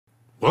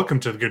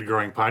Welcome to the Good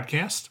Growing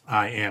Podcast.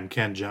 I am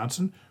Ken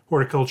Johnson,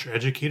 horticulture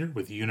educator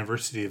with the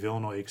University of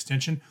Illinois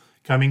Extension,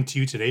 coming to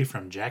you today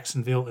from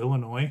Jacksonville,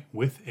 Illinois,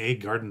 with a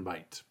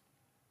Gardenbite.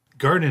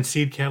 Garden and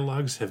seed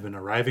catalogs have been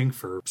arriving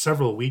for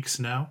several weeks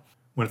now.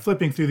 When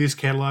flipping through these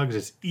catalogs,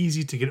 it's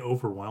easy to get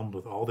overwhelmed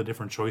with all the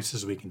different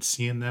choices we can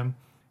see in them.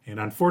 And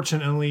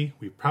unfortunately,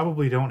 we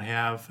probably don't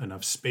have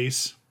enough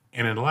space,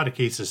 and in a lot of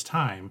cases,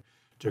 time,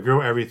 to grow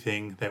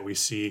everything that we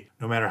see,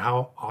 no matter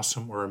how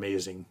awesome or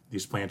amazing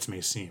these plants may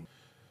seem.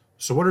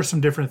 So what are some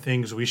different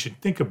things we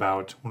should think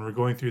about when we're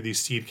going through these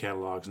seed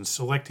catalogs and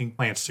selecting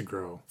plants to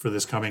grow for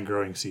this coming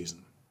growing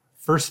season?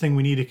 First thing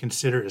we need to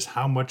consider is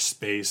how much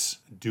space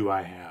do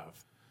I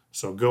have?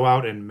 So go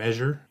out and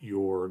measure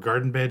your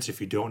garden beds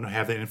if you don't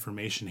have that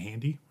information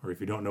handy, or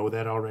if you don't know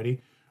that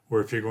already,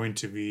 or if you're going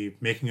to be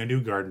making a new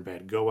garden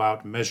bed, go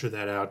out, measure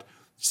that out,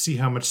 see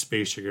how much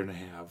space you're going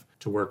to have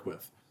to work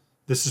with.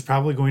 This is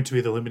probably going to be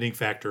the limiting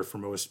factor for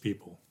most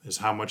people, is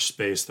how much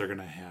space they're going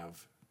to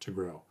have to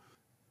grow.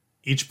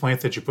 Each plant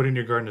that you put in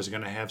your garden is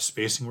going to have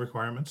spacing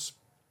requirements,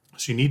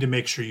 so you need to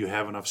make sure you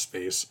have enough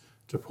space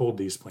to hold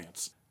these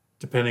plants.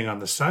 Depending on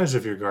the size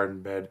of your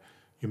garden bed,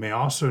 you may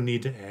also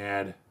need to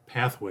add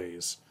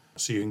pathways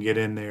so you can get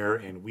in there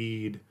and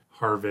weed,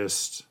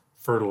 harvest,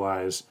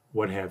 fertilize,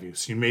 what have you.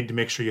 So you need to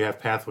make sure you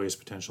have pathways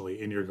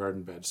potentially in your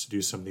garden beds to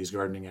do some of these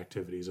gardening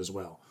activities as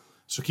well.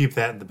 So keep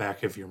that in the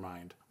back of your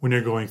mind when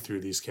you're going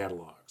through these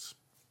catalogs.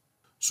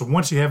 So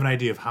once you have an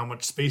idea of how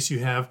much space you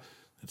have,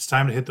 it's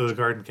time to hit those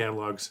garden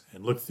catalogs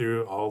and look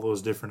through all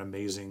those different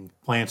amazing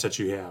plants that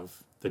you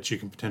have that you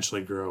can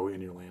potentially grow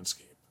in your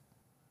landscape.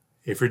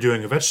 If you're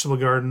doing a vegetable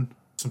garden,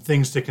 some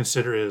things to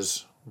consider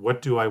is,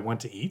 what do I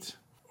want to eat?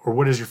 Or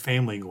what is your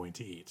family going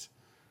to eat?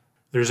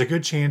 There's a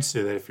good chance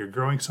that if you're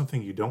growing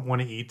something you don't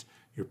want to eat,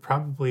 you're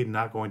probably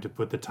not going to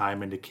put the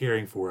time into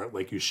caring for it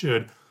like you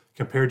should,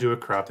 compared to a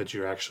crop that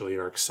you actually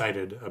are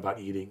excited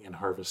about eating and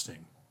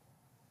harvesting.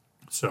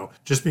 So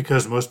just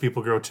because most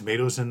people grow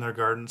tomatoes in their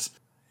gardens,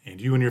 and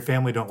you and your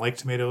family don't like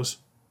tomatoes,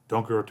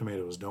 don't grow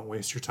tomatoes. Don't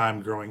waste your time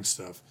growing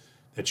stuff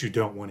that you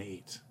don't want to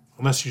eat,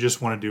 unless you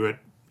just want to do it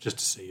just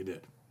to say you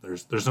did.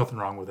 There's nothing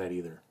wrong with that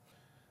either.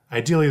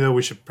 Ideally, though,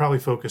 we should probably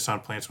focus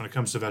on plants when it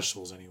comes to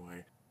vegetables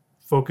anyway.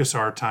 Focus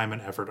our time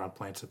and effort on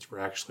plants that we're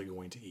actually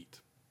going to eat.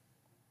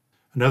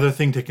 Another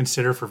thing to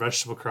consider for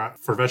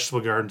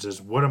vegetable gardens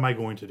is, what am I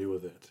going to do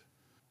with it?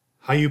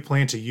 How you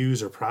plan to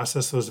use or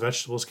process those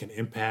vegetables can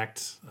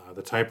impact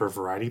the type or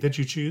variety that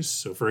you choose.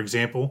 So for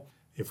example,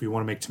 if we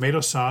want to make tomato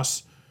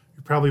sauce,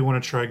 you probably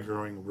want to try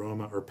growing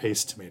Roma or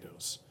paste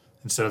tomatoes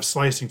instead of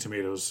slicing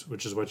tomatoes,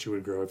 which is what you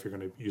would grow if you're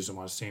going to use them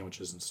on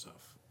sandwiches and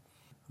stuff.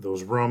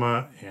 Those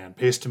Roma and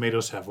paste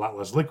tomatoes have a lot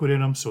less liquid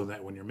in them, so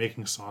that when you're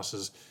making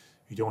sauces,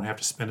 you don't have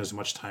to spend as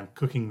much time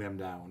cooking them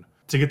down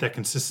to get that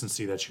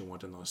consistency that you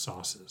want in those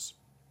sauces.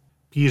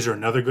 Peas are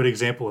another good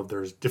example of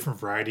there's different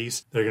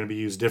varieties that are going to be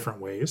used different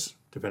ways,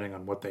 depending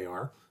on what they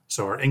are.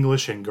 So our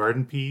English and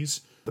garden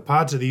peas, the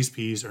pods of these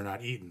peas are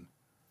not eaten.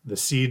 The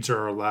seeds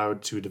are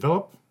allowed to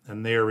develop,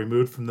 and they are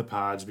removed from the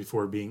pods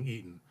before being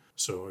eaten.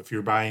 So if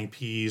you're buying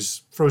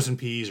peas, frozen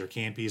peas or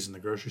canned peas in the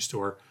grocery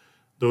store,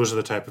 those are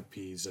the type of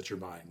peas that you're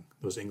buying,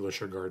 those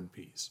English or garden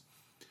peas.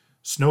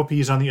 Snow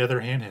peas, on the other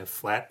hand, have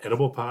flat,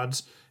 edible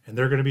pods, and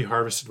they're going to be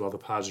harvested while the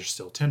pods are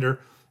still tender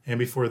and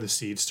before the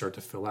seeds start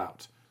to fill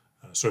out.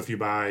 So if you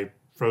buy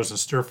frozen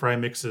stir-fry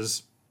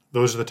mixes,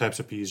 those are the types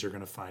of peas you're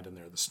going to find in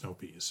there, the snow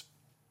peas.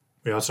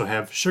 We also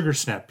have sugar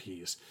snap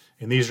peas,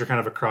 and these are kind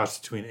of a cross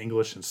between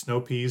English and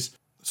snow peas.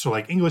 So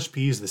like English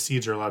peas, the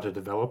seeds are allowed to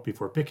develop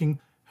before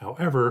picking.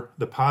 However,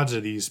 the pods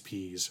of these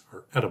peas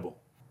are edible.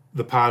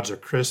 The pods are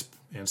crisp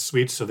and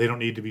sweet, so they don't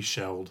need to be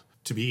shelled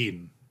to be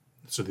eaten.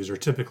 So these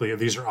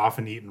are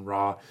often eaten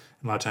raw.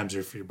 And a lot of times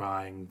if you're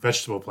buying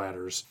vegetable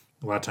platters,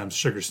 a lot of times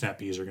sugar snap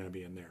peas are going to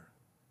be in there.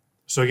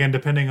 So again,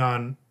 depending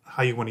on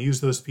how you want to use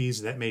those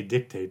peas, that may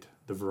dictate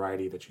the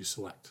variety that you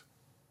select.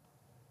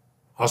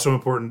 Also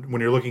important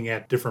when you're looking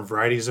at different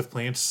varieties of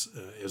plants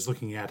is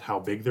looking at how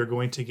big they're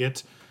going to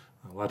get.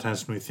 A lot of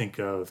times when we think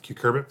of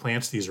cucurbit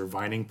plants, these are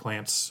vining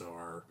plants,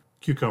 or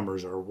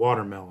cucumbers, or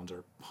watermelons,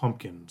 or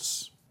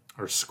pumpkins,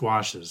 or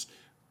squashes.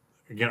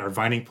 Again, our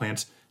vining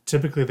plants,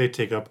 typically they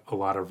take up a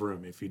lot of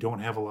room. If you don't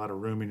have a lot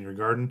of room in your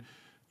garden,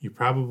 you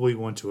probably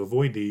want to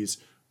avoid these,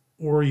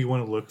 or you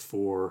want to look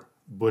for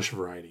bush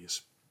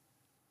varieties.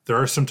 There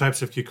are some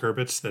types of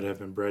cucurbits that have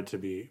been bred to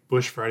be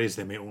bush varieties.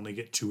 They may only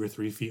get 2 or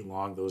 3 feet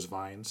long, those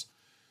vines.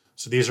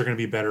 So these are going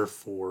to be better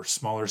for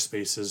smaller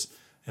spaces.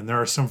 And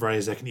there are some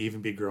varieties that can even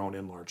be grown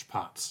in large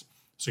pots.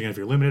 So again, if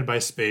you're limited by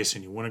space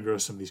and you want to grow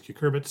some of these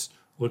cucurbits,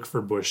 look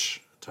for bush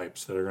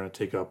types that are going to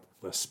take up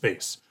less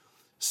space.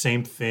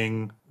 Same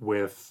thing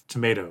with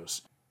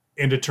tomatoes.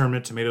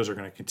 Indeterminate tomatoes are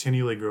going to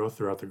continually grow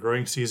throughout the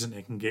growing season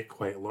and can get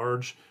quite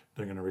large.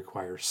 They're going to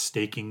require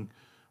staking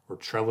or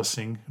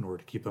trellising in order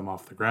to keep them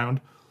off the ground.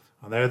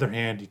 On the other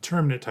hand,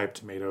 determinate type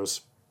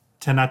tomatoes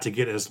tend not to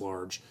get as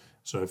large.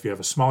 So if you have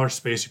a smaller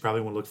space, you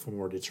probably want to look for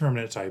more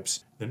determinate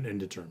types than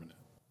indeterminate.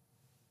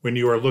 When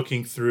you are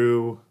looking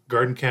through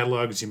garden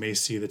catalogs, you may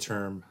see the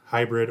term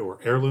hybrid or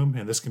heirloom,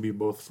 and this can be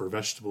both for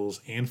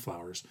vegetables and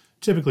flowers.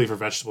 Typically for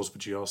vegetables,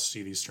 but you also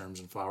see these terms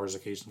in flowers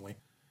occasionally.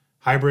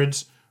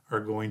 Hybrids are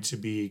going to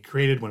be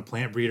created when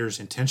plant breeders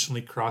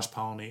intentionally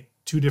cross-pollinate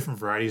two different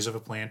varieties of a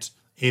plant,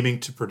 aiming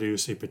to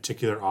produce a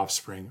particular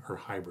offspring or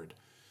hybrid.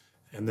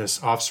 And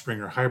this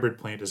offspring or hybrid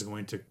plant is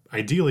going to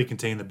ideally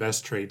contain the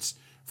best traits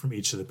from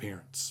each of the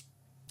parents.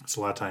 So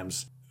a lot of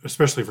times,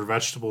 especially for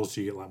vegetables,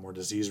 you get a lot more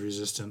disease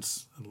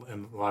resistance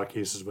in a lot of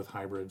cases with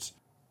hybrids.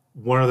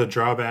 One of the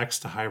drawbacks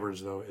to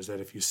hybrids, though, is that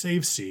if you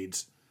save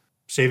seeds,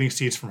 saving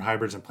seeds from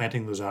hybrids and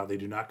planting those out, they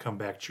do not come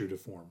back true to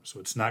form. So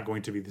it's not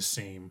going to be the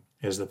same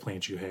as the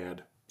plant you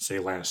had, say,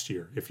 last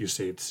year if you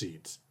saved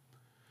seeds.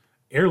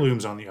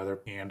 Heirlooms, on the other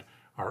hand,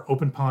 are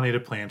open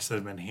pollinated plants that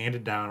have been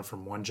handed down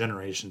from one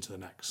generation to the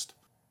next.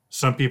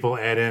 Some people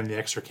add in the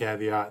extra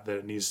caveat that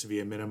it needs to be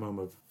a minimum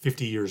of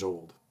 50 years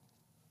old.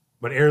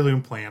 But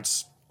heirloom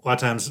plants, a lot of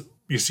times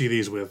you see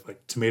these with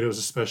like tomatoes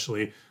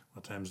especially. A lot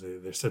of times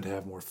they're said to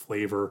have more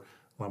flavor,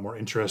 a lot more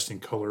interesting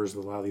colors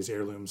with a lot of these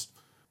heirlooms.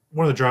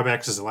 One of the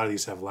drawbacks is a lot of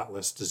these have a lot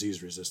less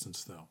disease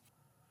resistance, though.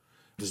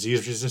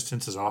 Disease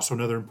resistance is also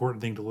another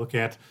important thing to look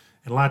at.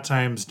 And a lot of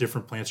times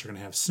different plants are going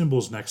to have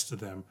symbols next to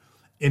them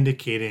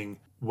indicating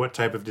what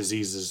type of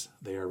diseases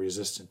they are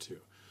resistant to.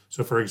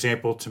 So, for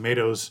example,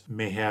 tomatoes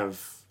may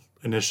have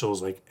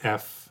initials like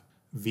F,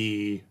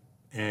 V,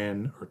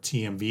 N, or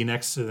TMV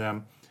next to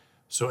them.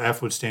 So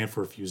F would stand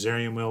for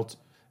fusarium wilt,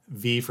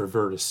 V for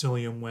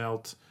verticillium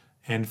wilt,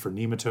 N for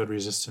nematode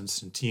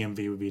resistance, and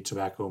TMV would be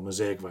tobacco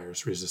mosaic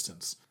virus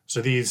resistance.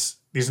 So these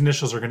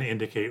initials are going to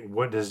indicate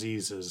what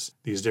diseases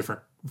these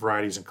different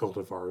varieties and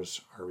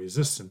cultivars are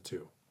resistant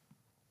to.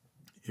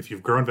 If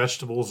you've grown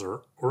vegetables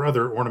or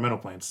other ornamental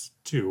plants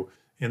too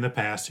in the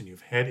past and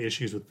you've had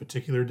issues with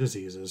particular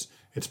diseases,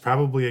 it's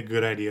probably a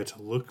good idea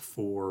to look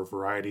for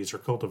varieties or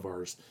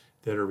cultivars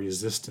that are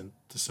resistant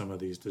to some of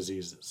these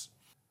diseases.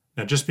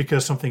 Now, just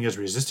because something is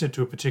resistant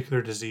to a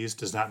particular disease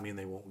does not mean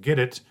they won't get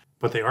it,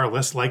 but they are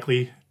less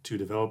likely to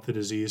develop the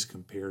disease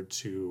compared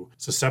to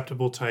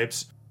susceptible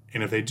types.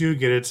 And if they do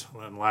get it,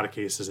 in a lot of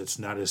cases, it's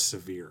not as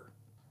severe.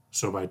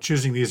 So by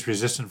choosing these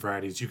resistant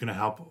varieties, you can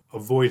help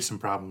avoid some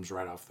problems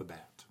right off the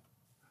bat.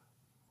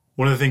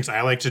 One of the things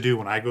I like to do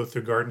when I go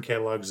through garden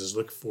catalogs is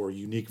look for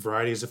unique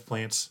varieties of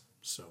plants.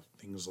 So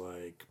things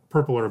like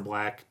purple or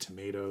black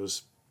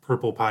tomatoes,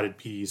 purple potted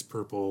peas,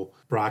 purple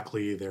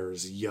broccoli,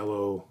 there's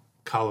yellow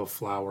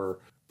cauliflower,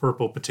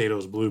 purple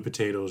potatoes, blue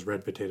potatoes,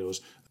 red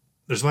potatoes.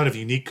 There's a lot of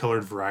unique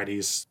colored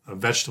varieties of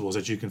vegetables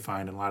that you can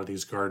find in a lot of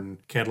these garden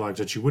catalogs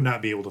that you would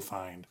not be able to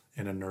find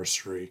in a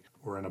nursery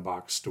or in a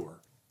box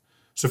store.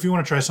 So if you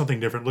want to try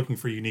something different, looking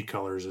for unique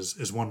colors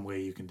is one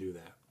way you can do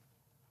that.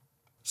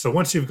 So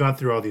once you've gone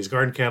through all these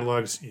garden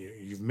catalogs,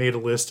 you've made a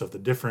list of the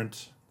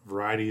different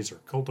varieties or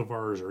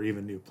cultivars or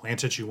even new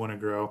plants that you want to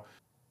grow.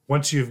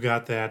 Once you've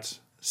got that,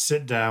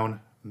 sit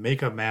down,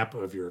 make a map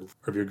of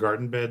your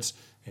garden beds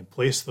and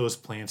place those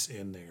plants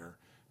in there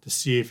to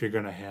see if you're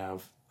going to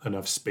have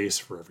enough space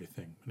for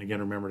everything. And again,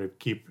 remember to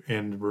keep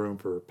in room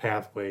for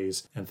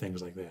pathways and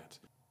things like that.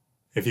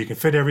 If you can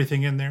fit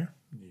everything in there,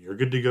 you're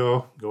good to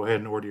go. Go ahead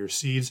and order your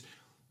seeds.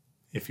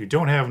 If you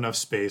don't have enough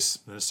space,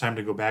 then it's time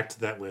to go back to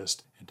that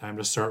list and time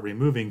to start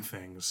removing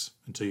things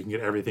until you can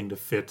get everything to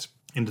fit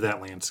into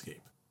that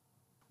landscape.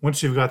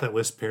 Once you've got that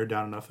list pared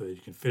down enough that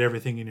you can fit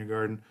everything in your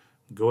garden,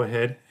 go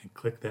ahead and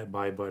click that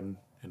buy button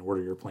and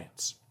order your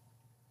plants.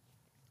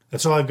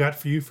 That's all I've got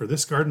for you for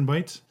this Garden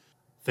Bite.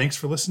 Thanks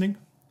for listening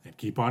and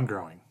keep on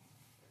growing.